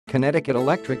Connecticut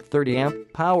Electric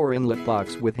 30-amp power inlet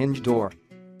box with hinge door.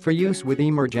 For use with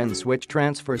EmerGen Switch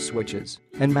Transfer Switches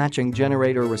and matching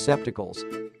generator receptacles.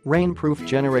 Rainproof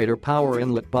Generator Power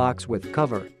Inlet box with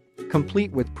cover.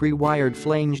 Complete with Pre-Wired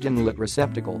Flanged Inlet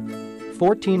Receptacle.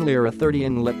 14-lira 30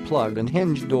 inlet plug and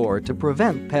hinge door to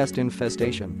prevent pest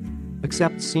infestation.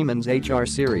 Accepts Siemens HR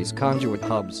series conduit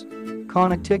hubs.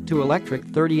 Connectictu Electric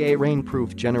 30A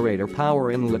Rainproof Generator Power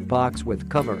Inlet box with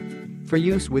cover. For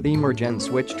use with EmerGen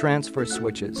Switch Transfer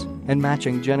Switches and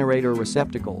matching generator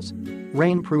receptacles.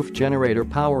 Rainproof Generator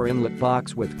Power Inlet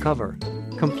box with cover.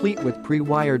 Complete with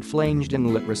Pre-Wired Flanged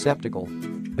Inlet Receptacle.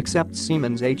 Accepts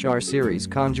Siemens HR series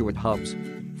conduit hubs.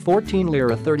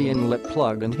 14-lira 30 inlet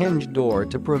plug and hinge door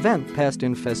to prevent pest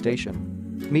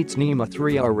infestation. Meets NEMA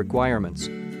 3R requirements.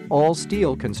 All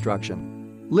steel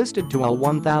construction. Listed to all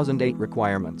 1008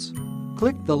 requirements.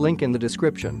 Click the link in the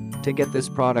description to get this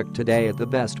product today at the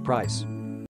best price.